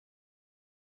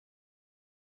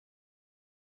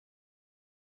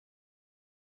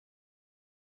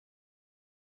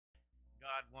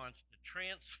God wants to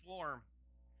transform,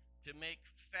 to make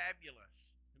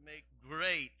fabulous, to make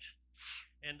great.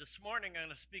 And this morning I'm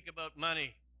going to speak about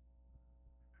money.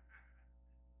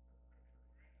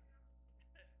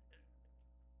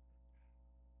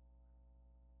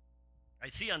 I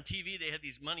see on TV they have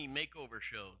these money makeover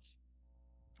shows.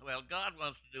 Well, God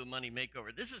wants to do a money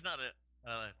makeover. This is not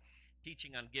a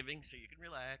teaching on giving, so you can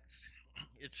relax.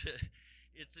 It's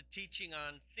a teaching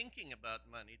on thinking about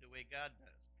money the way God does.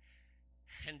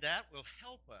 And that will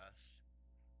help us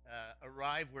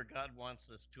arrive where God wants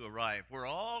us to arrive. We're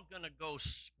all going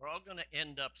to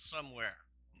end up somewhere.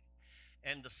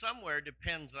 And the somewhere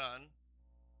depends on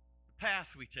the path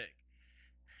we take.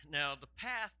 Now, the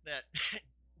path that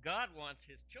God wants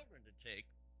his children to take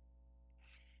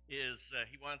is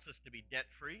he wants us to be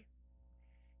debt free.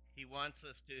 He wants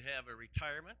us to have a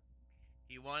retirement.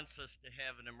 He wants us to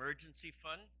have an emergency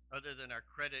fund other than our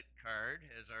credit card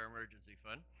as our emergency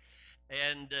fund.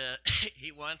 And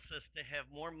he wants us to have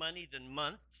more money than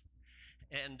months.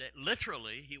 And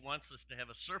literally, he wants us to have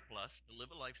a surplus, to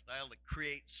live a lifestyle that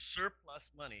creates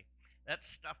surplus money. That's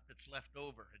stuff that's left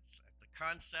over. It's a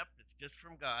concept. It's just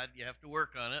from God. You have to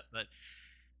work on it. But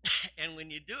and when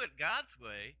you do it God's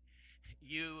way,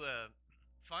 you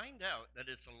find out that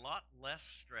it's a lot less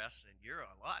stress and you're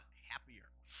a lot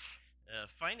happier.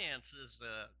 Finances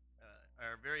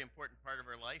are a very important part of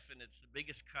our life, and it's the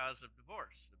biggest cause of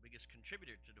divorce, the biggest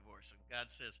contributor to divorce. And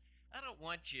God says, I don't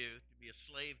want you to be a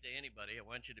slave to anybody. I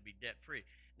want you to be debt free.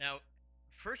 Now,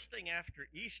 first thing after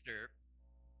Easter,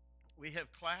 we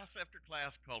have class after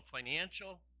class called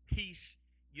Financial Peace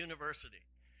University.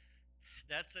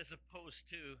 That's as opposed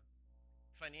to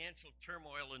financial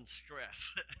turmoil and stress.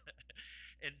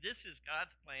 And this is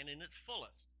God's plan in its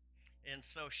fullest. And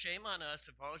so shame on us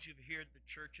if all you've heard the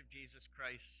Church of Jesus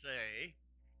Christ say,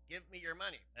 give me your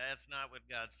money. That's not what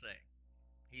God's saying.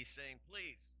 He's saying,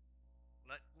 please,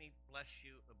 let me bless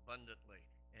you abundantly.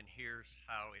 And here's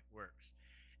how it works.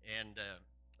 And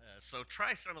so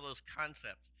try some of those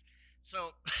concepts.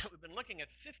 So we've been looking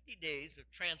at 50 days of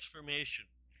transformation.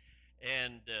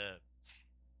 And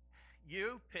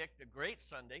you picked a great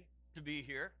Sunday to be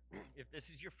here. If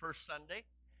this is your first Sunday,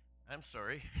 I'm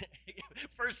sorry.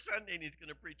 First Sunday, and he's going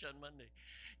to preach on Monday.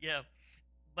 Yeah.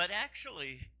 But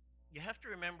actually, you have to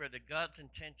remember that God's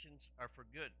intentions are for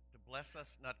good, to bless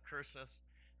us, not curse us,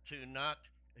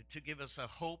 to give us a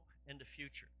hope and a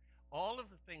future. All of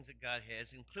the things that God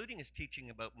has, including his teaching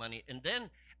about money. And then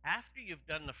after you've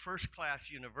done the first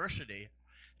class university,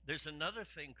 there's another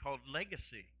thing called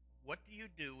legacy. What do you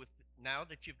do with now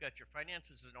that you've got your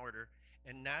finances in order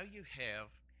and now you have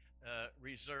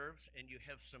reserves and you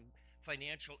have some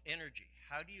financial energy?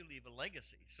 How do you leave a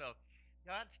legacy? So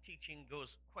God's teaching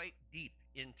goes quite deep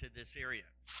into this area.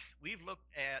 We've looked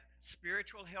at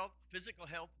spiritual health, physical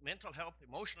health, mental health,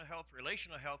 emotional health,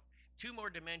 relational health, 2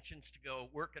 more dimensions to go,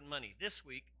 work and money. This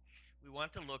week, we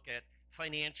want to look at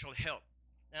financial health.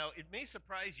 Now, it may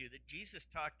surprise you that Jesus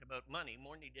talked about money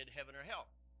more than he did heaven or hell.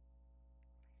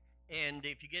 And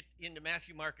if you get into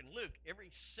Matthew, Mark, and Luke, every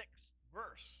 6th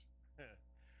verse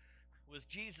was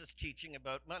Jesus teaching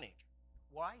about money.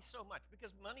 Why so much?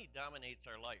 Because money dominates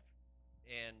our life.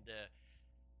 And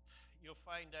you'll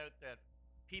find out that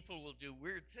people will do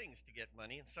weird things to get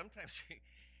money. And sometimes they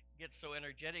get so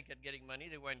energetic at getting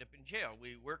money, they wind up in jail.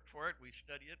 We work for it, we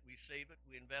study it, we save it,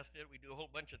 we invest it, we do a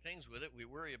whole bunch of things with it, we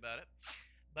worry about it.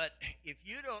 But if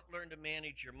you don't learn to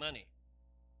manage your money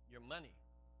will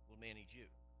manage you.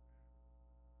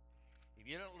 If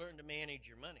you don't learn to manage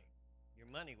your money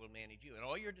will manage you. And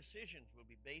all your decisions will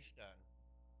be based on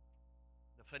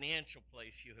the financial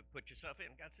place you have put yourself in.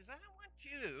 God says, I don't want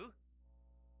you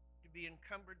to be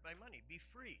encumbered by money. Be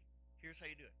free. Here's how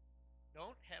you do it.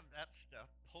 Don't have that stuff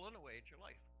pulling away at your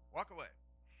life. Walk away.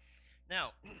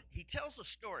 Now, he tells a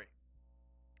story.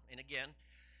 And again,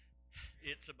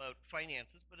 it's about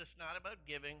finances, but it's not about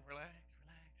giving. Relax.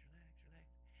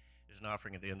 There's an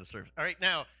offering at the end of the service. All right,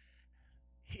 now,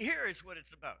 here is what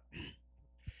it's about.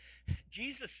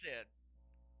 Jesus said,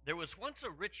 there was once a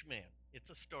rich man. It's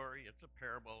a story, it's a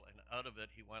parable, and out of it,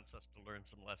 he wants us to learn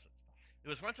some lessons. There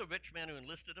was once a rich man who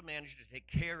enlisted a manager to take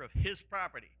care of his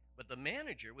property, but the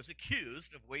manager was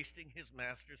accused of wasting his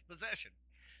master's possession.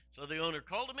 So the owner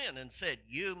called him in and said,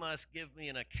 you must give me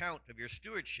an account of your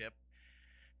stewardship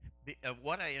of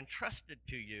what I entrusted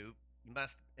to you. You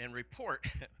must and report.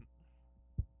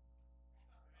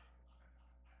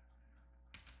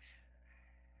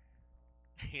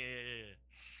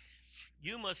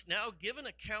 You must now give an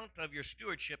account of your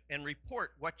stewardship and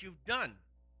report what you've done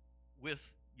with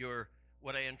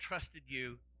what I entrusted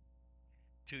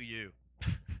to you,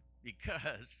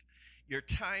 because your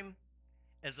time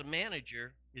as a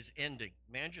manager is ending.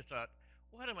 Manager thought,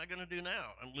 what am I going to do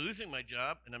now? I'm losing my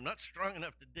job and I'm not strong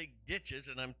enough to dig ditches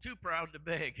and I'm too proud to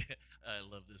beg. I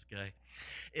love this guy.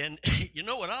 And you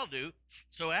know what I'll do?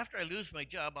 So after I lose my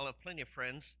job, I'll have plenty of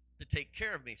friends to take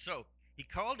care of me. So he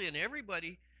called in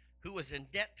everybody who was in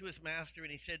debt to his master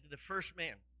and he said to the first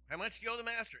man, how much do you owe the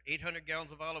master? 800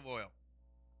 gallons of olive oil.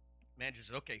 Manager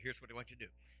says, okay, here's what I want you to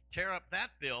do. Tear up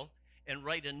that bill and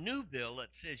write a new bill that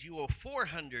says you owe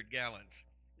 400 gallons.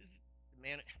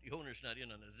 The owner's not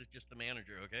in on this. It's just the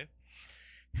manager, okay?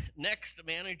 Next, the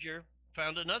manager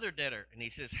found another debtor, and he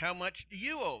says, how much do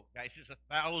you owe? Guy says,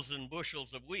 1,000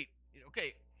 bushels of wheat.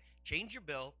 Okay, change your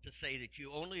bill to say that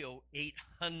you only owe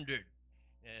 800.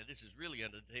 This is really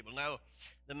under the table. Now,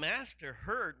 the master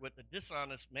heard what the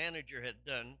dishonest manager had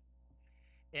done,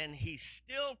 and he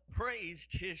still praised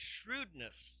his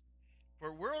shrewdness.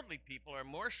 For worldly people are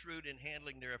more shrewd in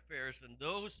handling their affairs than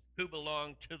those who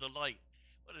belong to the light.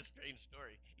 What a strange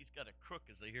story. He's got a crook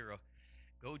as a hero.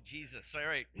 Go Jesus. All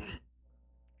right.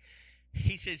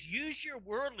 He says, use your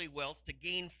worldly wealth to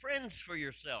gain friends for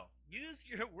yourself. Use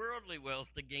your worldly wealth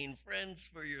to gain friends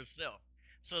for yourself,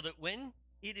 so that when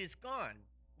it is gone,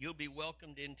 you'll be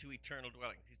welcomed into eternal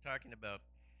dwellings. He's talking about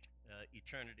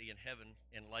eternity in heaven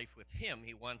and life with him.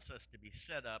 He wants us to be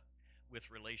set up with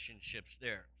relationships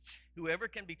there. Whoever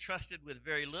can be trusted with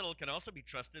very little can also be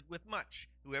trusted with much.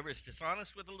 Whoever is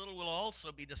dishonest with a little will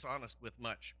also be dishonest with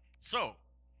much. So,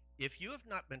 if you have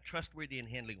not been trustworthy in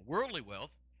handling worldly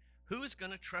wealth, who is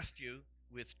going to trust you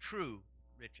with true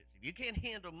riches? If you can't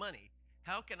handle money,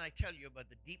 how can I tell you about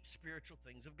the deep spiritual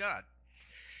things of God?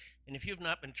 And if you've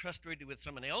not been trustworthy with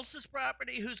someone else's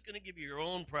property, who's going to give you your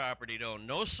own property to own?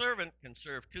 No servant can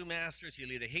serve two masters.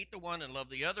 He'll either hate the one and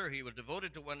love the other, he will devote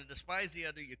it to one and despise the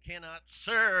other. You cannot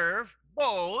serve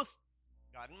both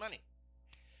God and money.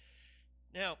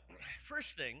 Now,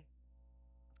 first thing,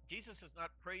 Jesus is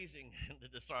not praising the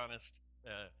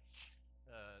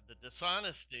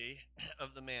dishonesty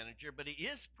of the manager, but he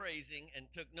is praising and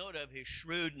took note of his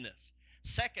shrewdness.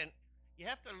 Second, you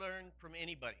have to learn from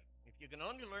anybody. If you can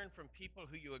only learn from people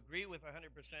who you agree with 100%,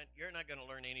 you're not going to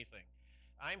learn anything.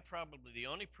 I'm probably the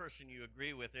only person you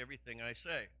agree with everything I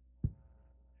say.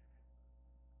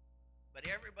 But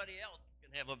everybody else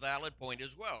can have a valid point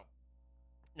as well.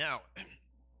 Now,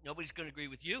 nobody's going to agree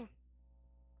with you,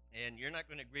 and you're not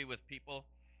going to agree with people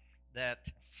that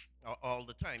all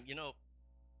the time. You know,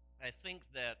 I think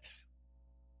that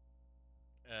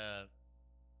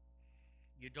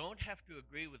you don't have to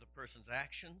agree with a person's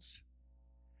actions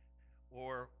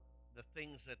or the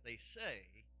things that they say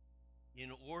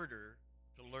in order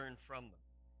to learn from them.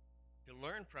 To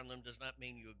learn from them does not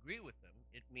mean you agree with them.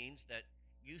 It means that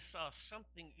you saw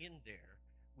something in there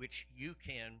which you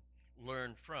can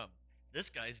learn from. This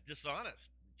guy's dishonest.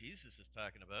 Jesus is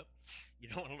talking about. You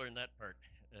don't want to learn that part.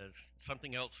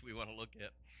 Something else we want to look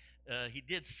at. He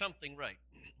did something right.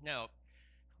 Now,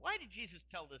 why did Jesus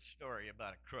tell this story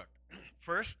about a crook?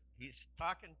 First, he's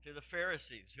talking to the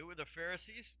Pharisees. Who were the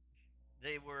Pharisees?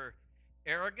 They were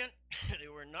arrogant. They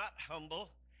were not humble.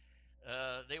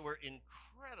 They were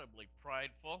incredibly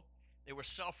prideful. They were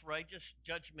self-righteous,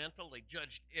 judgmental. They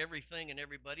judged everything and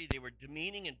everybody. They were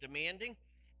demeaning and demanding.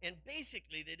 And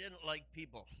basically, they didn't like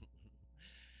people.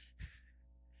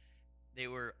 They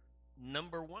were,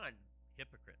 number one,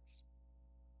 hypocrites.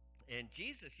 And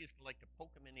Jesus used to like to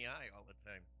poke them in the eye all the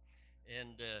time.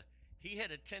 And he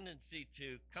had a tendency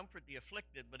to comfort the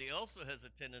afflicted, but he also has a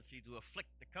tendency to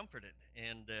afflict the comforted.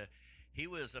 And he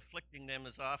was afflicting them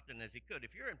as often as he could.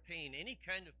 If you're in pain, any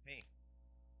kind of pain,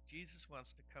 Jesus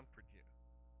wants to comfort you.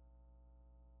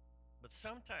 But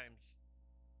sometimes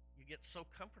you get so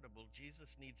comfortable,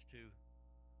 Jesus needs to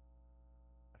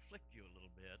afflict you a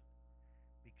little bit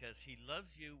because he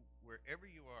loves you wherever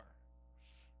you are,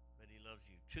 but he loves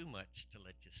you too much to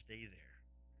let you stay there.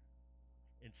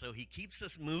 And so he keeps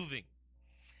us moving.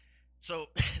 So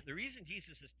the reason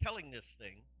Jesus is telling this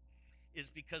thing is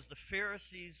because the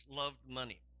Pharisees loved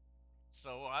money.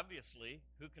 So obviously,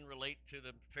 who can relate to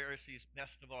the Pharisees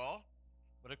best of all?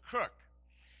 But a crook.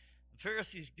 The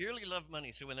Pharisees dearly loved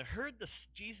money. So when they heard this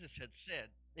Jesus had said,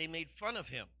 they made fun of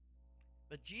him.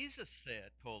 But Jesus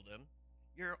told them,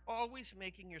 you're always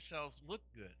making yourselves look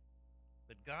good,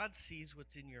 but God sees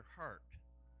what's in your heart.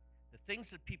 The things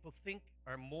that people think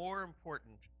are more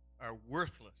important are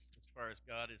worthless as far as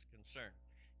God is concerned.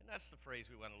 And that's the phrase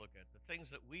we want to look at. The things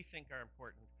that we think are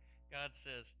important, God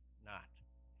says not.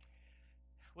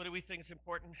 What do we think is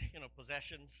important? You know,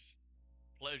 possessions,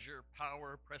 pleasure,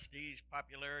 power, prestige,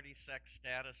 popularity, sex,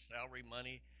 status, salary,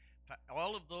 money,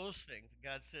 all of those things.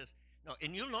 God says, no.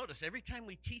 And you'll notice every time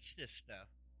we teach this stuff,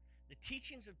 the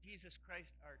teachings of Jesus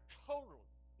Christ are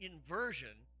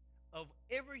inversion of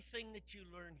everything that you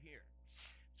learn here.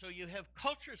 So you have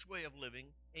culture's way of living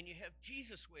and you have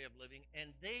Jesus' way of living,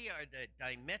 and they are the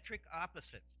diametric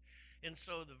opposites. And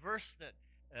so the verse that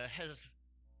has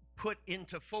put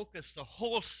into focus the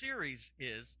whole series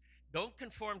is, don't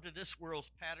conform to this world's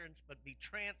patterns, but be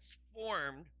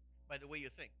transformed by the way you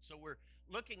think. So we're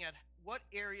looking at what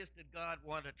areas did God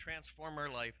want to transform our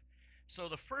life. So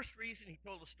the first reason he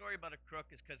told the story about a crook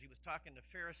is because he was talking to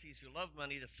Pharisees who love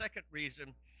money. The second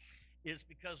reason is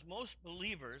because most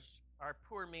believers are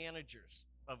poor managers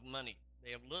of money.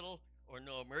 They have little or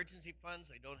no emergency funds.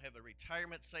 They don't have a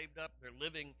retirement saved up. They're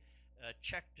living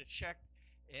check to check.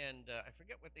 And I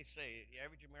forget what they say. The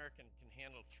average American can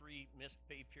handle 3 missed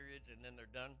pay periods and then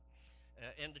they're done.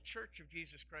 And the Church of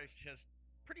Jesus Christ has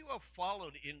pretty well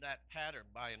followed in that pattern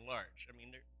by and large. I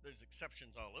mean, there's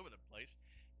exceptions all over the place.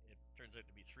 It turns out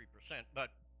to be 3%. But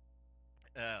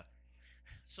uh,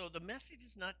 so the message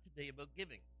is not today about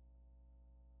giving,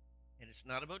 and it's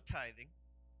not about tithing.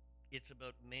 It's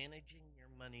about managing your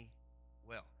money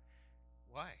well.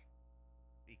 Why?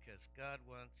 Because God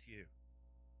wants you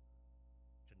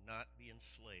to not be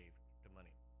enslaved to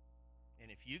money.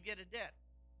 And if you get a debt,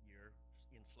 you're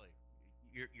enslaved.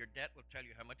 Your debt will tell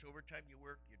you how much overtime you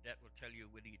work. Your debt will tell you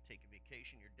whether you take a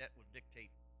vacation. Your debt will dictate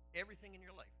everything in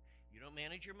your life. You don't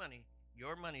manage your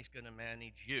money's going to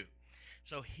manage you.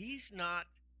 So he's not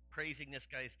praising this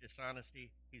guy's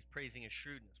dishonesty. He's praising his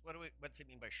shrewdness. What's it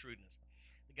mean by shrewdness?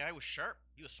 The guy was sharp.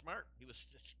 He was smart. He was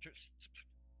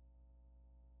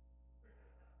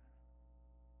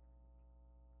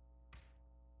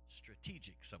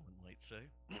strategic, someone might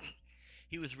say.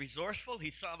 He was resourceful.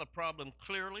 He saw the problem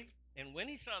clearly. And when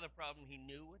he saw the problem, he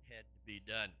knew what had to be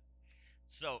done.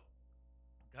 So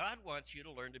God wants you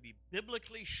to learn to be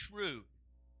biblically shrewd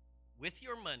with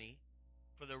your money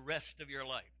for the rest of your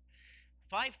life.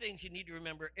 5 things you need to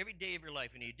remember every day of your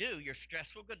life. And you do, your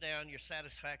stress will go down, your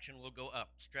satisfaction will go up.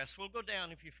 Stress will go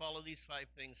down if you follow these 5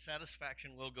 things,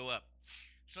 satisfaction will go up.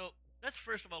 So let's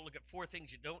first of all look at 4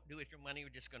 things you don't do with your money. We're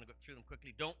just going to go through them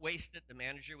quickly. Don't waste it. The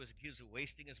manager was accused of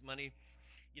wasting his money.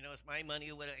 You know, it's my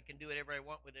money, I can do whatever I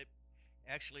want with it.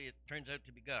 Actually, it turns out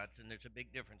to be God's, and there's a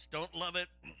big difference. Don't love it.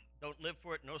 Don't live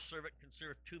for it. No servant can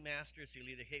serve 2 masters. He'll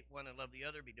either hate one and love the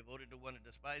other, be devoted to one and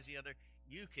despise the other.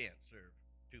 You can't serve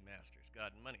 2 masters,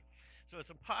 God and money. So it's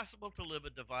impossible to live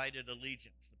a divided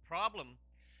allegiance. The problem,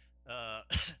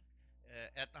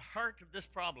 at the heart of this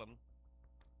problem,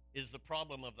 is the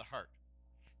problem of the heart.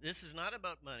 This is not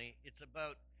about money. It's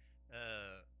about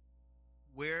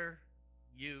where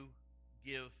you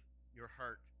give your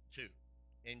heart to,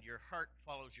 and your heart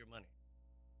follows your money.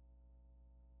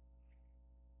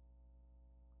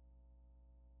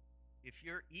 If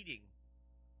you're eating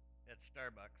at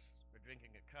Starbucks or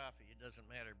drinking a coffee, it doesn't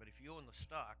matter. But if you own the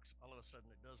stocks, all of a sudden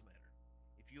it does matter.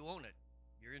 If you own it,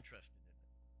 you're interested in it.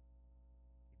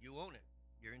 If you own it,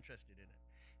 you're interested in it.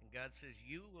 And God says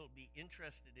you will be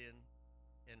interested in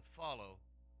and follow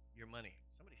your money.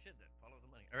 Somebody said that, follow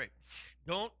the money. All right.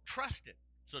 Don't trust it.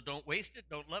 So don't waste it.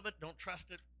 Don't love it. Don't trust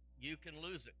it. You can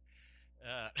lose it.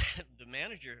 The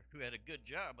manager, who had a good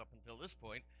job up until this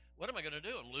point, what am I going to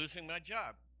do? I'm losing my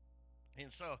job.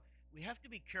 And so we have to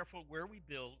be careful where we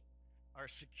build our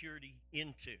security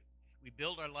into. We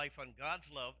build our life on God's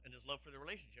love and his love for the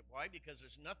relationship. Why? Because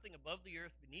there's nothing above the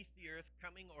earth, beneath the earth,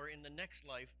 coming or in the next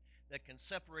life that can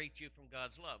separate you from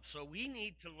God's love. So we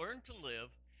need to learn to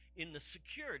live in the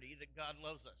security that God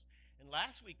loves us. And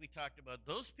last week we talked about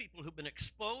those people who've been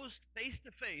exposed face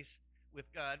to face with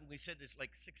God. And we said there's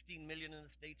like 16 million in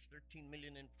the States, 13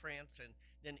 million in France, and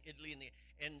then Italy,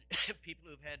 and people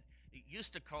who've had,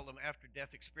 used to call them after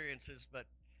death experiences, but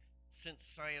since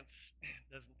science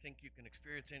doesn't think you can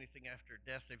experience anything after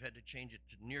death, they've had to change it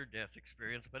to near death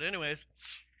experience. But, anyways,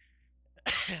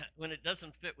 when it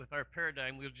doesn't fit with our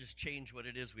paradigm, we'll just change what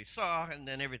it is we saw, and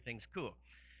then everything's cool.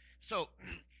 So,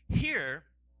 here,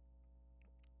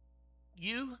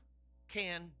 you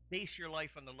can base your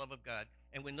life on the love of God.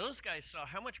 And when those guys saw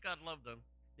how much God loved them,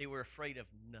 they were afraid of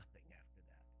nothing after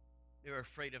that. They were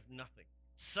afraid of nothing.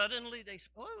 Suddenly they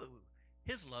said, oh,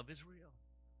 his love is real.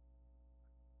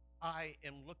 I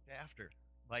am looked after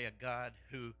by a God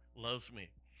who loves me.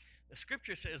 The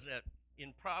scripture says that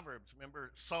in Proverbs,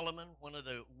 remember Solomon, one of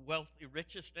the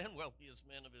richest and wealthiest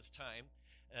men of his time,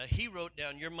 he wrote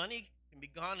down, your money can be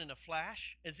gone in a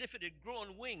flash as if it had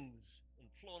grown wings and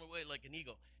flown away like an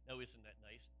eagle. Now, isn't that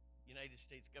nice? The United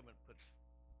States government puts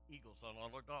eagles on all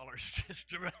our dollars just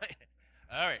to right.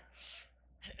 All right.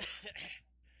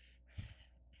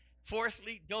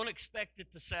 Fourthly, don't expect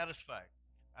it to satisfy.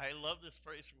 I love this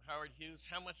phrase from Howard Hughes.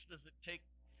 How much does it take?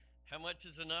 How much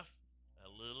is enough? A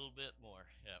little bit more,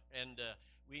 yeah. And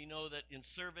we know that in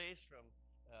surveys from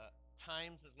uh,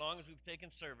 times, as long as we've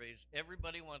taken surveys,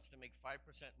 everybody wants to make 5%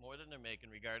 more than they're making,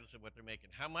 regardless of what they're making.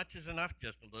 How much is enough?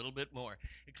 Just a little bit more.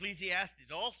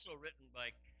 Ecclesiastes, also written by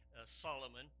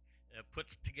Solomon,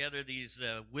 puts together these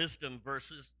wisdom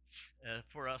verses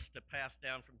for us to pass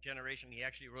down from generation. He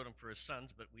actually wrote them for his sons,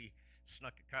 but we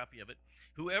snuck a copy of it.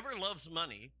 Whoever loves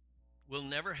money will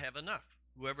never have enough.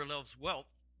 Whoever loves wealth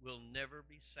will never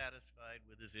be satisfied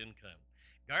with his income.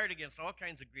 Guard against all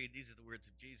kinds of greed. These are the words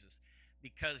of Jesus.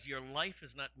 Because your life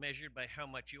is not measured by how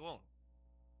much you own.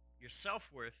 Your self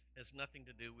worth has nothing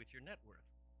to do with your net worth.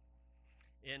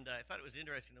 And I thought it was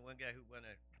interesting the one guy who won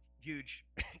a huge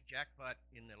jackpot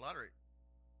in the lottery.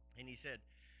 And he said,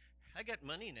 I got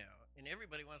money now, and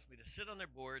everybody wants me to sit on their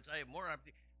boards. I have more.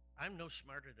 I'm no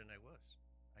smarter than I was.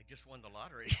 I just won the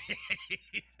lottery.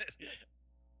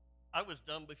 I was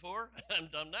dumb before. I'm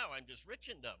dumb now. I'm just rich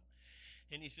and dumb.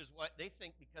 And he says, what they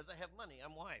think because I have money,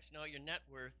 I'm wise. No, your net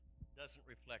worth doesn't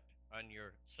reflect on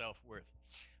your self-worth.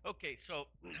 Okay, so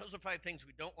those are 5 things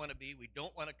we don't want to be. We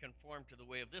don't want to conform to the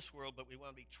way of this world, but we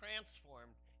want to be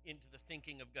transformed into the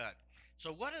thinking of God.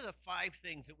 So what are the 5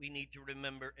 things that we need to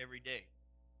remember every day?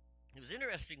 It was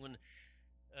interesting when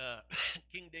uh,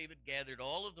 King David gathered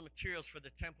all of the materials for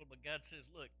the temple, but God says,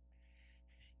 look,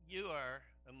 you are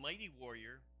a mighty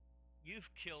warrior. You've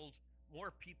killed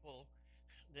more people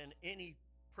than any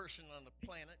person on the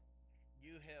planet.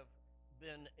 You have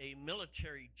been a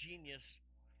military genius,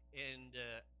 and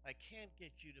I can't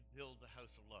get you to build the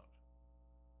house of love.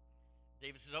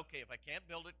 David says, okay, if I can't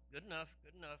build it, good enough,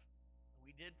 good enough.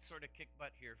 We did sort of kick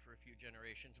butt here for a few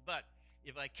generations, but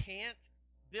if I can't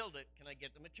build it, can I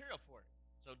get the material for it?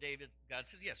 So God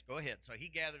says, yes, go ahead. So he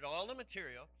gathered all the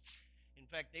material. In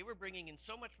fact, they were bringing in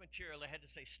so much material, they had to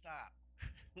say, stop.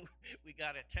 We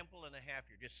got a temple and a half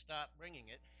here. Just stop bringing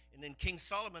it. And then King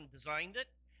Solomon designed it,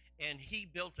 and he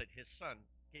built it, his son,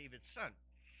 David's son.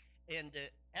 And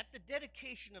at the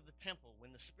dedication of the temple,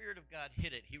 when the Spirit of God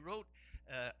hit it, he wrote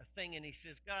a thing and he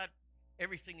says, God,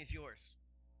 everything is yours.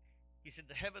 He said,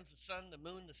 the heavens, the sun, the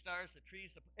moon, the stars, the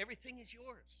trees, everything is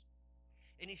yours.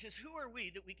 And he says, who are we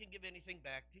that we can give anything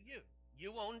back to you?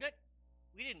 You owned it.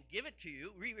 We didn't give it to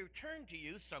you. We returned to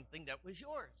you something that was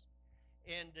yours.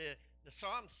 And the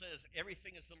psalm says,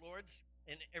 everything is the Lord's,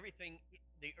 and everything,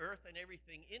 the earth and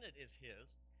everything in it is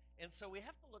his. And so we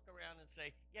have to look around and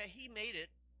say, yeah, he made it,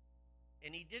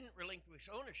 and he didn't relinquish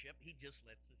ownership. He just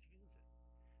lets us use it.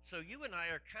 So you and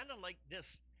I are kind of like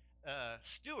this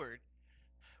steward.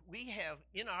 We have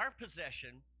in our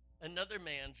possession another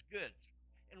man's goods.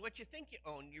 And what you think you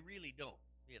own, you really don't.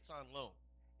 It's on loan.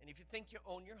 And if you think you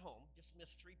own your home, just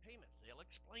miss 3 payments. They'll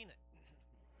explain it.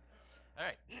 All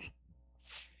right.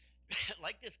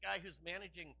 Like this guy who's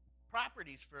managing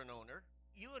properties for an owner,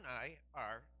 you and I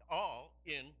are all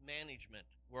in management.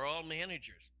 We're all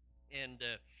managers. And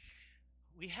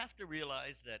we have to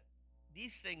realize that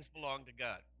these things belong to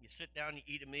God. You sit down, you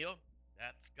eat a meal,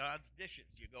 that's God's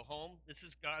dishes. You go home, this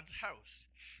is God's house.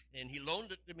 And he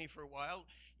loaned it to me for a while.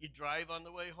 You drive on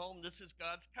the way home, this is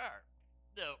God's car.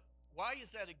 Now, why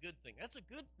is that a good thing? That's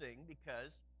a good thing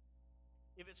because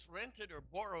if it's rented or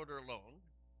borrowed or loaned,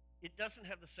 it doesn't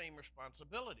have the same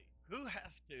responsibility. Who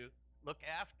has to look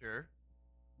after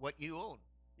what you own?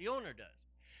 The owner does.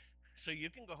 So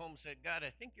you can go home and say, God, I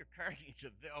think your car needs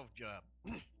a valve job.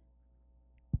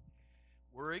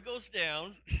 Worry goes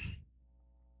down.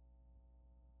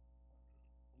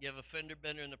 You have a fender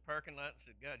bender in the parking lot and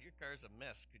said, God, your car's a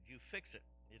mess. Could you fix it?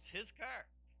 It's his car.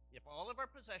 If all of our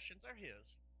possessions are his,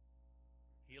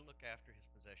 he'll look after his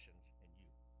possessions and you.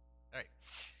 All right.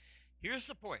 Here's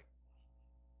the point.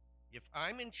 If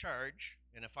I'm in charge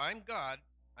and if I'm God,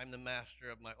 I'm the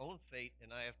master of my own fate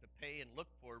and I have to pay and look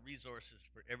for resources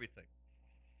for everything.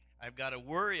 I've got to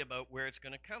worry about where it's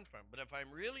going to come from. But if I'm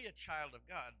really a child of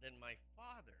God, then my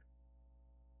Father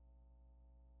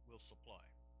will supply.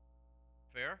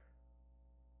 Fair?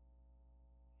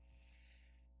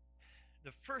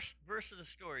 The first verse of the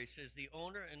story says the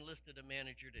owner enlisted a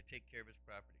manager to take care of his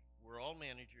property. We're all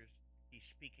managers. He's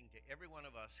speaking to every one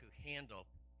of us who handle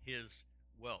his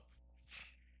wealth.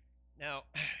 Now,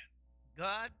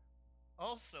 God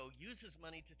also uses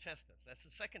money to test us. That's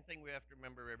the second thing we have to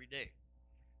remember every day.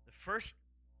 The first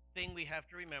thing we have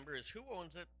to remember is who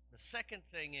owns it. The second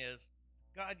thing is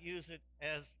God used it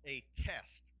as a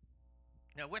test.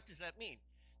 Now, what does that mean?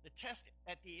 The test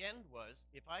at the end was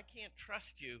if I can't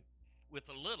trust you with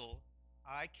a little,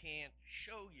 I can't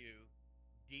show you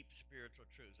deep spiritual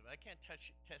truths. If I can't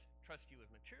trust you with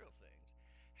material things,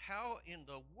 how in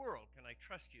the world can I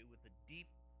trust you with the deep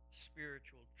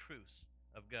spiritual truths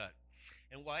of God.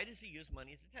 And why does he use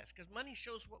money as a test? Because money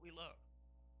shows what we love.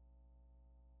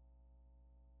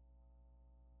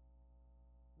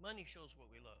 Money shows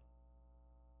what we love.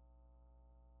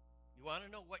 You want to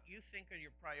know what you think are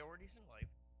your priorities in life?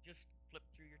 Just flip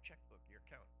through your checkbook, your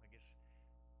account. I guess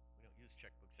we don't use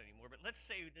checkbooks anymore, but let's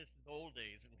say this is the old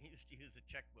days and we used to use a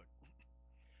checkbook.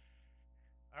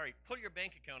 All right, pull your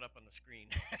bank account up on the screen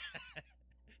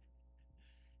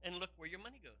and look where your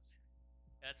money goes.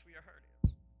 That's where your heart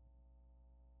is.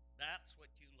 That's what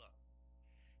you love.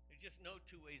 There's just no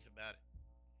two ways about it.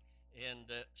 And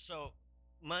so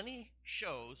money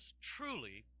shows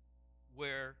truly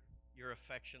where your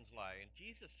affections lie. And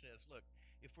Jesus says, look,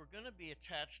 if we're going to be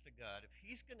attached to God, if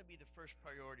he's going to be the first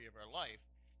priority of our life,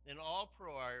 then all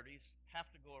priorities have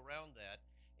to go around that.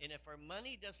 And if our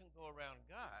money doesn't go around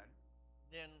God,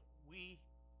 then we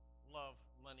love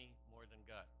money more than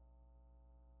God.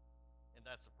 And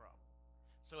that's a problem.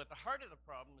 So at the heart of the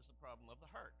problem is the problem of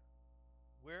the heart.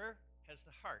 Where has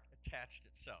the heart attached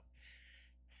itself?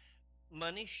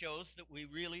 Money shows that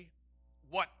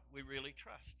what we really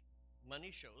trust.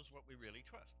 Money shows what we really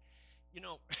trust. You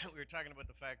know, we were talking about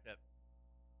the fact that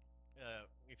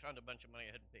we found a bunch of money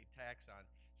I hadn't paid tax on,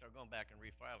 so we're going back and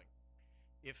refiling.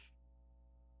 If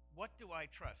What do I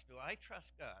trust? Do I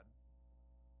trust God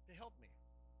to help me?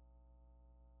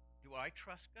 Do I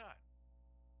trust God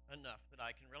enough that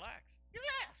I can relax?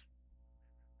 Yes.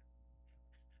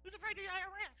 Who's afraid of the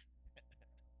IRS?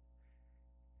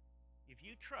 If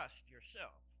you trust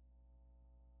yourself,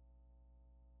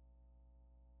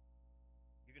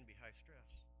 you're going to be high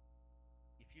stress.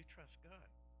 If you trust God,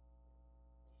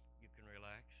 you can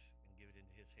relax and give it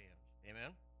into his hands.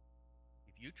 Amen?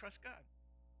 If you trust God,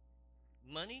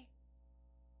 money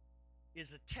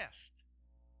is a test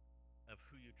of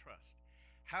who you trust.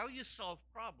 How you solve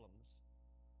problems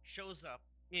shows up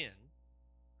in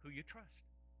who you trust.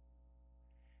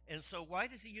 And so, why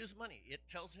does he use money? It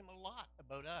tells him a lot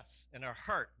about us and our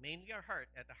heart, mainly our heart.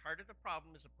 At the heart of the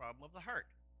problem is the problem of the heart.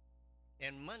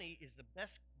 And money is the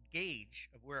best gauge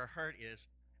of where our heart is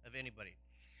of anybody.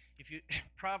 If you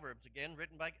Proverbs, again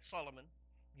written by Solomon,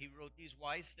 he wrote these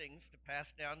wise things to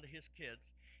pass down to his kids.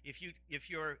 If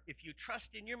you trust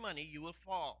in your money, you will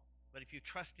fall, but if you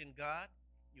trust in God,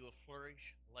 you will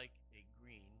flourish like a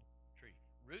green tree.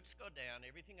 Roots go down,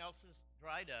 everything else is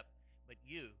dried up, but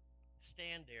you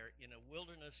stand there in a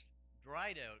wilderness,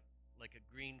 dried out like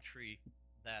a green tree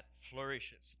that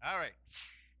flourishes. All right.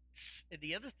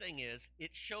 The other thing is,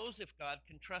 it shows if God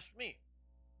can trust me.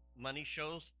 Money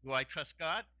shows, do I trust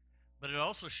God? But it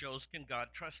also shows, can God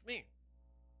trust me?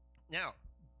 Now,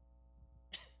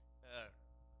 uh,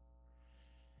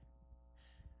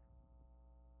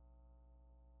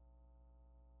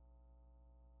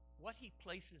 what he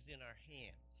places in our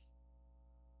hands,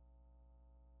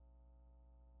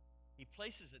 he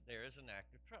places it there as an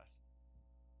act of trust.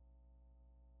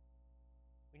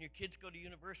 When your kids go to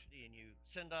university and you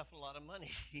send off a lot of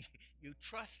money, you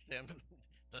trust them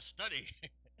to study,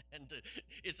 and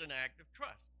it's an act of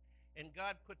trust. And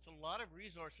God puts a lot of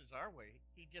resources our way.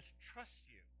 He just trusts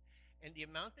you. And the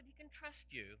amount that he can trust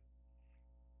you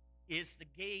is the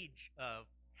gauge of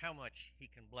how much he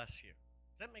can bless you.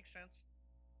 Does that make sense?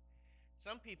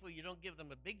 Some people, you don't give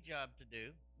them a big job to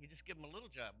do, you just give them a little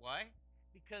job. Why?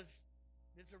 Because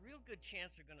there's a real good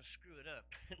chance they're going to screw it up.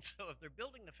 And so if they're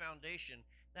building the foundation,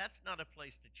 that's not a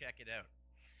place to check it out.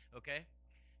 Okay?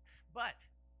 But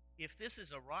if this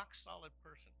is a rock solid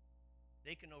person,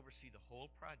 they can oversee the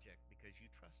whole project because you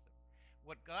trust them.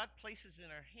 What God places in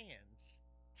our hands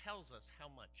tells us how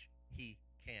much he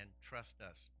can trust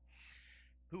us.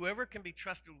 Whoever can be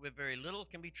trusted with very little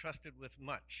can be trusted with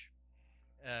much.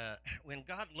 When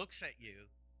God looks at you,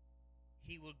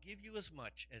 he will give you as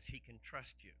much as he can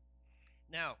trust you.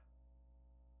 Now,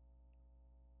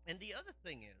 and the other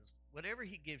thing is, whatever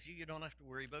he gives you, you don't have to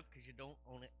worry about because you don't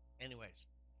own it anyways.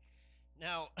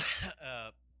 Now,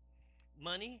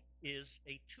 money is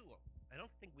a tool. I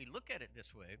don't think we look at it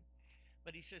this way,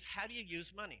 but he says, how do you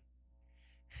use money?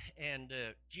 And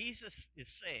Jesus is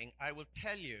saying, I will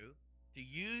tell you to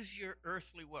use your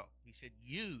earthly wealth. He said,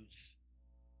 use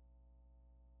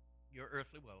your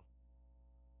earthly wealth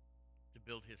to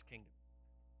build his kingdom,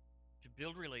 to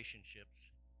build relationships,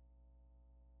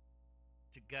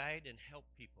 to guide and help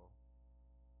people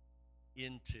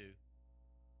into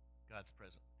God's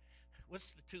presence.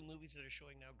 What's the two movies that are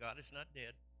showing now? God is Not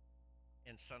Dead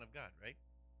and Son of God, right?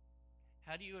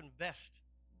 How do you invest?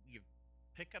 You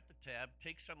pick up the tab,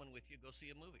 take someone with you, go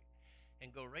see a movie,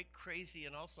 and go right crazy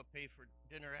and also pay for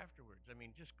dinner afterwards. I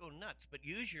mean, just go nuts, but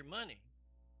use your money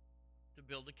to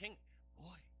build a kingdom.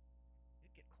 Boy,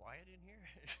 it get quiet in here.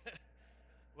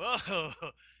 Whoa.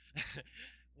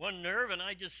 One nerve and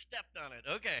I just stepped on it.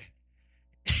 Okay.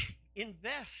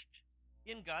 Invest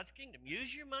in God's kingdom.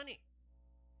 Use your money.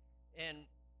 And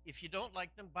if you don't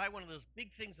like them, buy one of those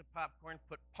big things of popcorn,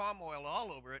 put palm oil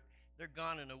all over it. They're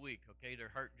gone in a week, okay? Their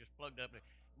heart just plugged up.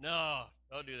 No,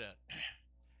 don't do that.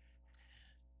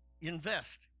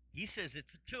 Invest. He says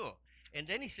it's a tool. And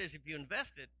then he says if you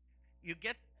invest it, you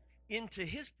get into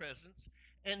his presence,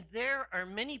 and there are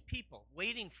many people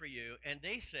waiting for you, and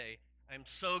they say, I'm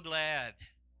so glad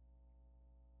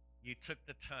you took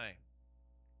the time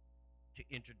to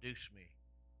introduce me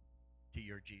to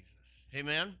your Jesus.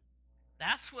 Amen?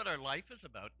 That's what our life is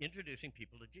about, introducing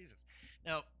people to Jesus.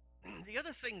 Now, the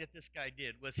other thing that this guy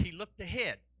did was he looked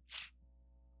ahead.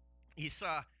 He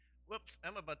saw, whoops,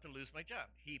 I'm about to lose my job.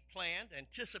 He planned,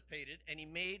 anticipated, and he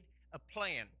made a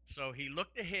plan. So he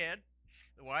looked ahead.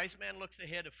 The wise man looks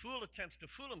ahead. A fool attempts to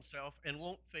fool himself and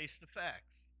won't face the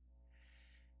facts.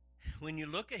 When you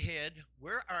look ahead,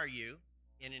 where are you?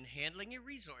 And in handling your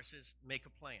resources, make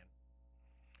a plan.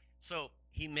 So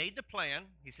he made the plan.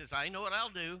 He says, I know what I'll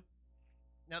do.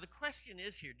 Now, the question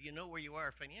is here, do you know where you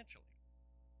are financially?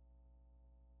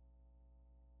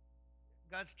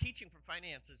 God's teaching for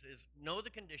finances is know the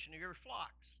condition of your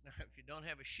flocks. Now, if you don't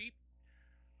have a sheep,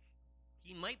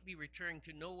 he might be returning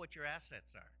to know what your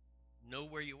assets are, know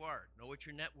where you are, know what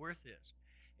your net worth is.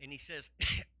 And he says,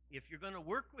 if you're going to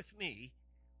work with me,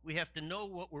 we have to know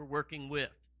what we're working with.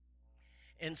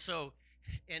 And so,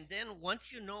 and then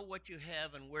once you know what you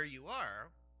have and where you are,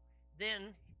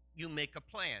 then you make a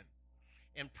plan.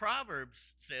 And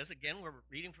Proverbs says, again, we're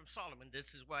reading from Solomon,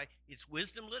 this is why it's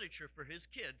wisdom literature for his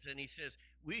kids. And he says,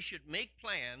 we should make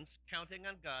plans counting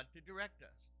on God to direct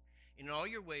us. In all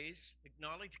your ways,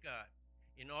 acknowledge God.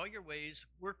 In all your ways,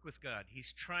 work with God.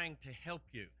 He's trying to help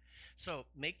you. So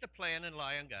make the plan and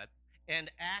rely on God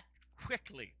and act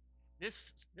quickly.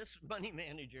 This money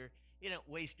manager, he don't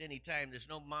waste any time. There's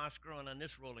no moss growing on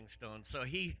this rolling stone. So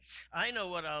I know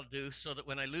what I'll do so that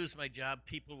when I lose my job,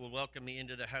 people will welcome me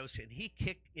into the house. And he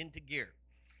kicked into gear.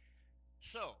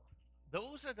 So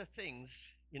those are the things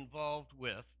involved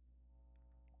with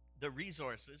the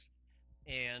resources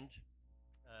and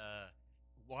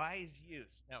wise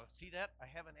use. Now, see that? I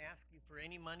haven't asked you for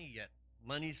any money yet.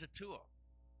 Money's a tool.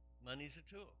 Money's a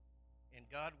tool. And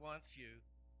God wants you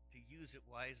to use it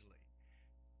wisely.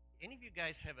 Any of you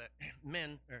guys have a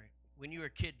men, or when you were a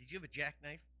kid, did you have a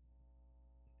jackknife?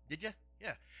 Did you?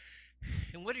 Yeah.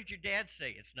 And what did your dad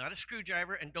say? It's not a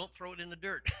screwdriver and don't throw it in the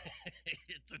dirt.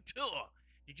 It's a tool.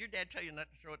 Did your dad tell you not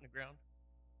to throw it in the ground?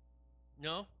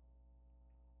 No?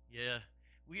 Yeah.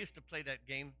 We used to play that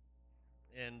game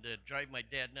and drive my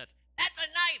dad nuts. That's a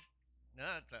knife! No,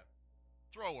 it's a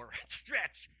thrower.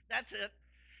 Stretch. That's it.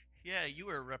 Yeah, you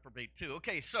were a reprobate too.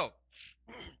 Okay, so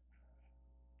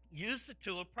use the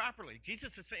tool properly.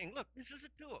 Jesus is saying, look, this is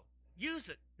a tool. Use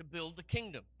it to build the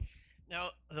kingdom. Now,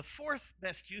 the fourth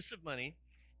best use of money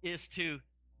is to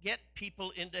get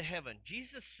people into heaven.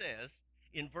 Jesus says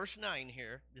in verse 9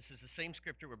 here, this is the same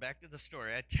scripture, we're back to the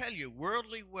story. I tell you,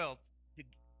 worldly wealth, to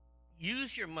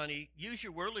use your money, use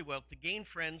your worldly wealth to gain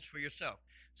friends for yourself.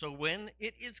 So when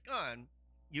it is gone,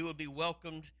 you will be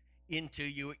welcomed into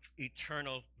your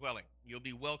eternal dwelling. You'll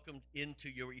be welcomed into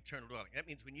your eternal dwelling. That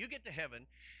means when you get to heaven,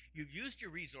 you've used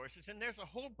your resources, and there's a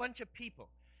whole bunch of people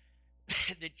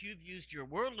that you've used your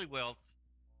worldly wealth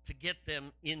to get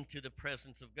them into the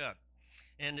presence of God.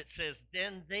 And it says,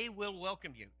 then they will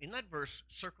welcome you. In that verse,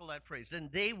 circle that phrase. Then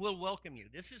they will welcome you.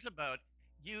 This is about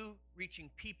you reaching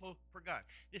people for God.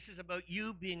 This is about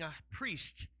you being a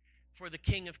priest for the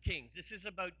King of Kings. This is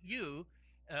about you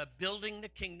building the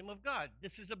kingdom of God.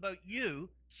 This is about you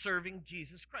serving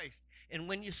Jesus Christ. And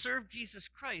when you serve Jesus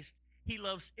Christ, he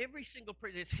loves every single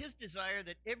person. It's his desire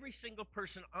that every single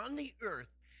person on the earth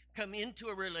come into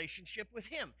a relationship with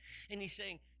him. And he's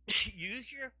saying,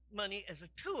 use your money as a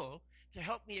tool to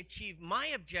help me achieve my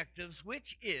objectives,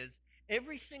 which is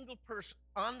every single person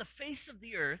on the face of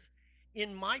the earth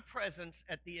in my presence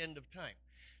at the end of time.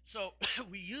 So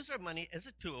we use our money as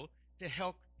a tool to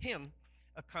help him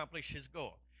accomplish his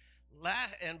goal.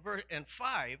 And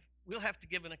 5, we'll have to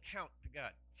give an account to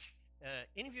God.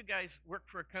 Any of you guys work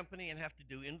for a company and have to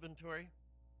do inventory?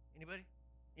 Anybody?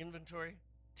 Inventory?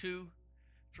 2,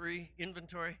 3,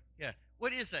 inventory? Yeah.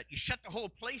 What is that? You shut the whole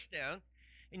place down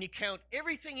and you count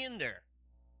everything in there.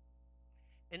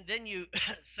 And then you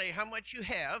say how much you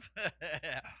have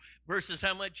versus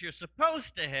how much you're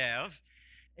supposed to have.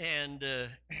 And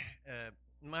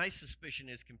my suspicion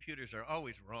is computers are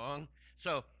always wrong.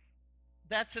 So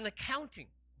that's an accounting.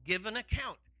 Give an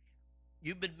account.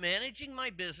 You've been managing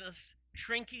my business.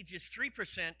 Shrinkage is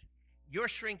 3%. Your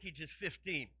shrinkage is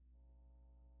 15.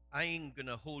 I'm going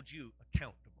to hold you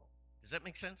accountable. Does that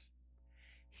make sense?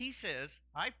 He says,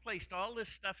 I've placed all this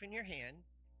stuff in your hand,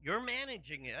 you're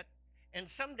managing it, and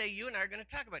someday you and I are going to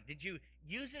talk about it. Did you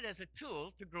use it as a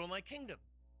tool to grow my kingdom?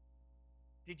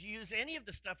 Did you use any of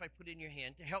the stuff I put in your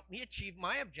hand to help me achieve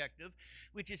my objective,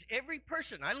 which is every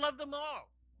person? I love them all.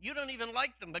 You don't even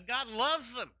like them, but God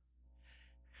loves them.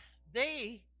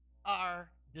 They are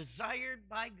desired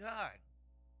by God.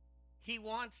 He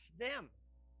wants them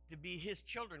to be his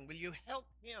children. Will you help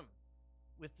him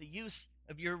with the use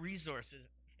of your resources?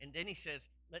 And then he says,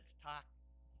 let's talk.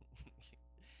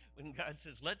 When God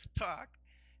says, let's talk,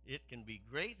 it can be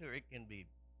great or it can be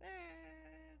bad.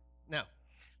 Now,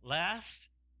 last,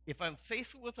 if I'm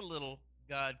faithful with a little,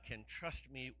 God can trust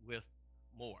me with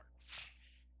more.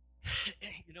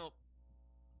 You know,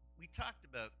 we talked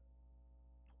about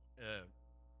uh,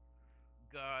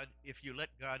 God, if you let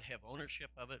God have ownership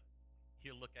of it,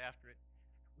 he'll look after it.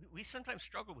 We sometimes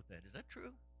struggle with that. Is that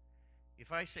true?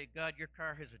 If I say, God, your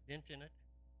car has a dent in it,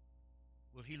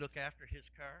 will he look after his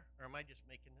car? Or am I just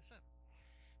making this up?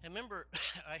 I remember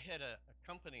I had a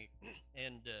company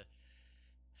and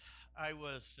I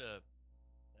was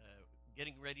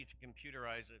getting ready to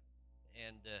computerize it.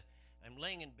 And I'm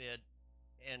laying in bed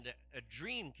and a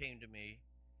dream came to me.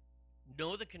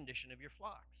 Know the condition of your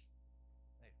flocks.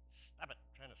 Stop it,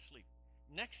 I'm trying to sleep.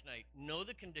 Next night, know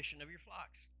the condition of your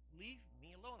flocks. Leave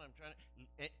me alone. I'm trying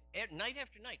to, night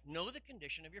after night, know the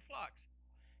condition of your flocks.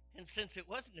 And since it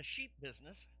wasn't a sheep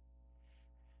business,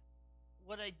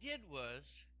 what I did was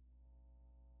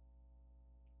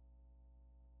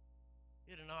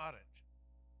did an audit.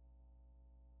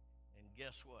 And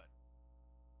guess what?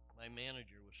 My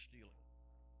manager was stealing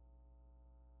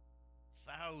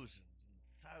thousands and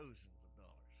thousands of dollars.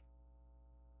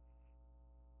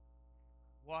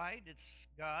 Why did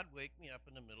God wake me up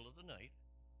in the middle of the night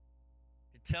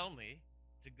to tell me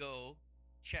to go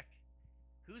check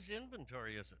whose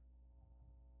inventory is it?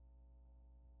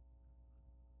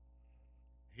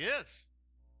 His.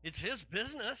 It's his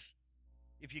business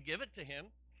if you give it to him.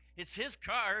 It's his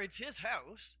car, it's his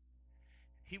house.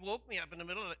 He woke me up in the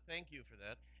middle of it, thank you for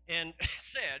that, and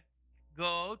said,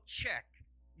 go check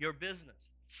your business.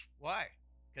 Why?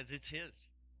 Because it's his.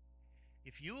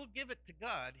 If you will give it to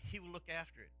God, he will look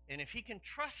after it. And if he can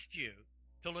trust you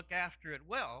to look after it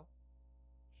well,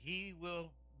 he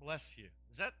will bless you.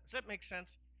 Does that make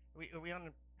sense? Are we on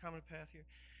the common path here?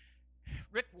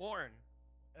 Rick Warren,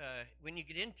 when you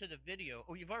get into the video,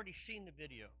 or you've already seen the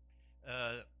video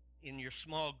in your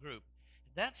small group,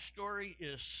 that story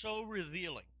is so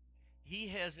revealing. He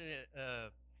has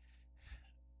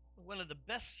one of the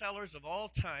best sellers of all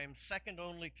time, second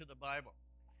only to the Bible.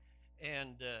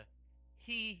 And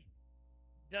he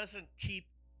doesn't keep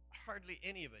hardly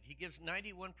any of it. He gives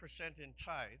 91% in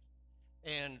tithe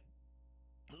and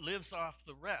lives off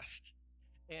the rest.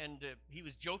 And he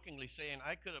was jokingly saying,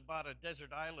 I could have bought a desert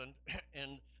island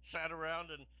and sat around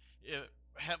and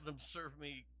have them serve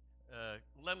me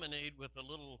lemonade with a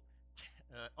little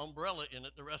umbrella in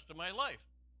it the rest of my life.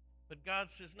 But God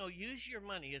says, no, use your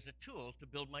money as a tool to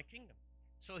build my kingdom.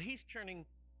 So he's turning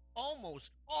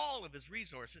almost all of his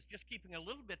resources, just keeping a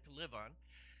little bit to live on,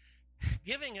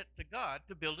 giving it to God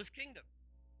to build his kingdom.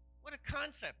 What a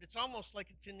concept. It's almost like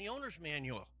it's in the owner's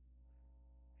manual.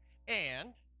 And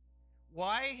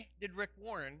why did Rick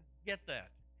Warren get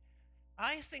that?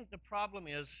 I think the problem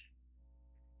is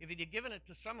if he'd have given it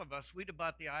to some of us, we'd have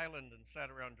bought the island and sat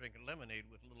around drinking lemonade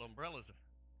with little umbrellas.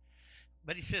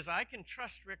 But he says, I can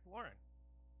trust Rick Warren.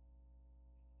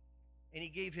 And he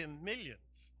gave him millions.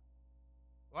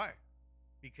 Why?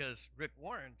 Because Rick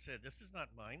Warren said, this is not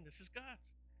mine, this is God's.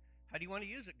 How do you want to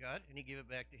use it, God? And he gave it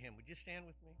back to him. Would you stand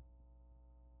with me?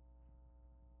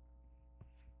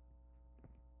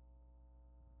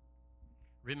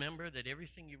 Remember that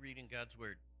everything you read in God's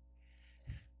Word,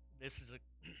 this is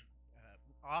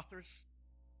authors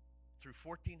through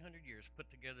 1,400 years put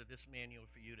together this manual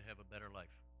for you to have a better life.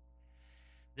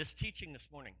 This teaching this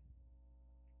morning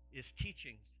is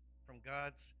teachings from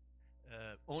God's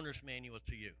owner's manual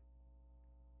to you.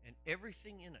 And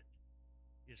everything in it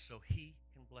is so he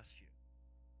can bless you.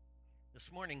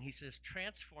 This morning he says,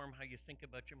 transform how you think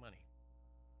about your money.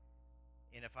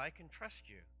 And if I can trust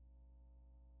you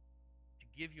to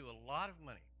give you a lot of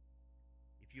money,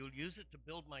 if you'll use it to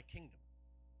build my kingdom,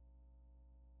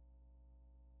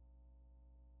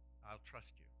 I'll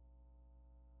trust you.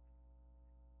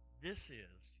 This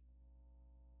is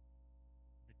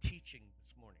the teaching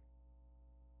this morning.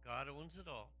 God owns it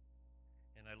all.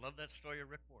 And I love that story of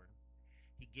Rick Warren.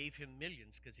 He gave him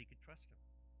millions because he could trust him,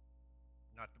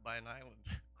 not to buy an island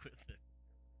with it.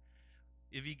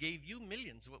 If he gave you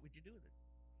millions, what would you do with it?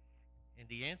 And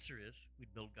the answer is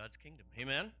we'd build God's kingdom.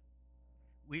 Amen?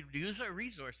 We'd use our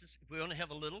resources. If we only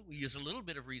have a little, we use a little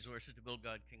bit of resources to build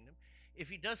God's kingdom. If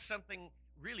he does something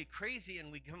really crazy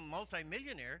and we become a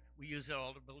multimillionaire, we use it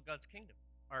all to build God's kingdom.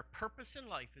 Our purpose in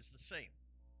life is the same,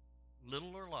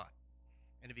 little or lot.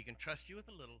 And if he can trust you with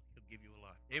a little, he'll give you a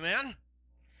lot. Amen?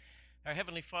 Our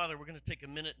Heavenly Father, we're going to take a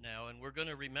minute now and we're going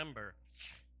to remember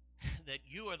that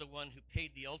you are the one who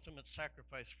paid the ultimate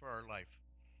sacrifice for our life.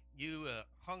 You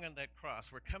hung on that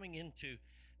cross. We're coming into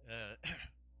uh,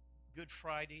 Good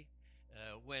Friday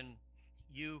when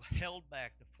you held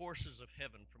back the forces of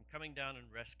heaven from coming down and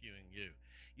rescuing you.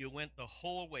 You went the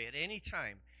whole way. At any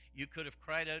time, you could have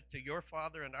cried out to your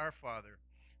Father and our Father,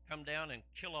 come down and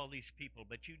kill all these people,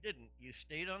 but you didn't. You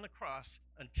stayed on the cross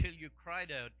until you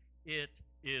cried out, "It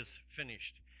is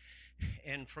finished."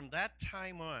 And from that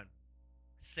time on,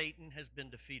 Satan has been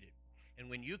defeated. And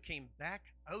when you came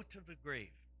back out of the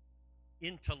grave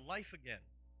into life again,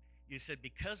 you said,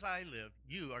 because I live,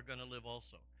 you are going to live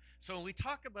also. So when we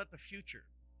talk about the future,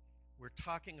 we're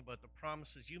talking about the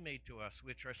promises you made to us,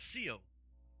 which are sealed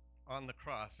on the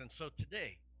cross. And so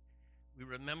today, we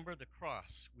remember the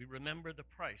cross. We remember the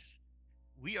price.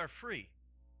 We are free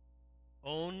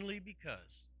only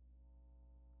because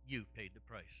you paid the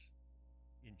price.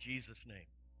 In Jesus' name,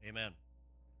 amen.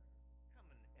 Come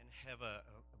and have a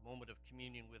moment of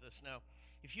communion with us. Now,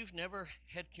 if you've never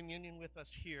had communion with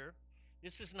us here,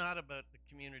 this is not about the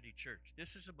community church.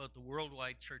 This is about the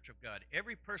worldwide church of God.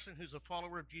 Every person who's a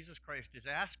follower of Jesus Christ is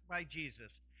asked by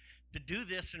Jesus to do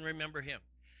this and remember him.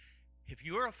 If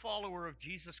you're a follower of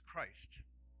Jesus Christ,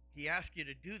 he asked you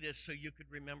to do this so you could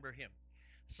remember him.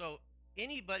 So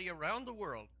anybody around the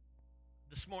world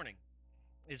this morning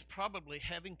is probably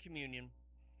having communion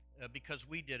because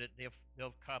we did it.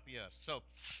 They'll copy us. So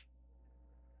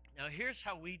now here's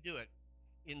how we do it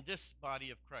in this body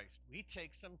of Christ. We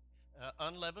take some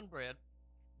unleavened bread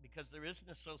because there is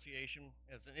an association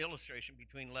as an illustration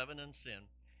between leaven and sin.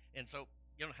 And so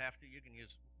you don't have to, you can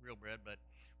use real bread, but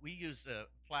we use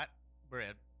flat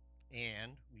bread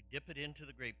and we dip it into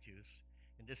the grape juice.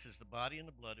 And this is the body and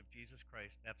the blood of Jesus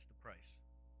Christ. That's the price.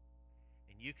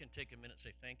 And you can take a minute and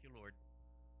say, thank you, Lord.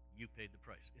 You paid the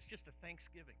price. It's just a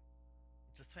thanksgiving.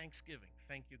 It's a thanksgiving.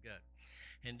 Thank you, God.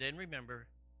 And then remember,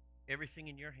 everything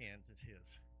in your hands is his.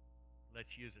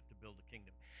 Let's use it to build the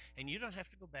kingdom. And you don't have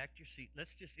to go back to your seat.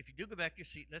 If you do go back to your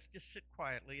seat, let's just sit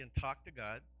quietly and talk to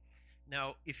God.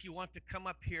 Now, if you want to come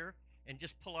up here and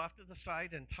just pull off to the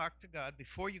side and talk to God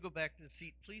before you go back to the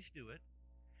seat, please do it.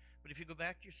 But if you go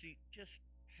back to your seat, just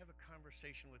have a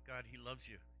conversation with God. He loves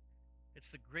you. It's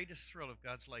the greatest thrill of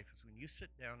God's life is when you sit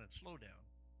down and slow down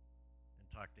and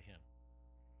talk to him.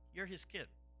 You're his kid.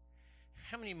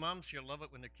 How many moms here love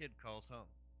it when their kid calls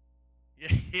home?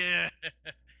 Yeah.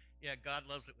 Yeah, God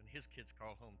loves it when his kids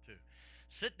call home too.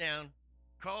 Sit down,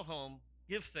 call home,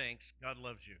 give thanks. God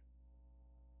loves you.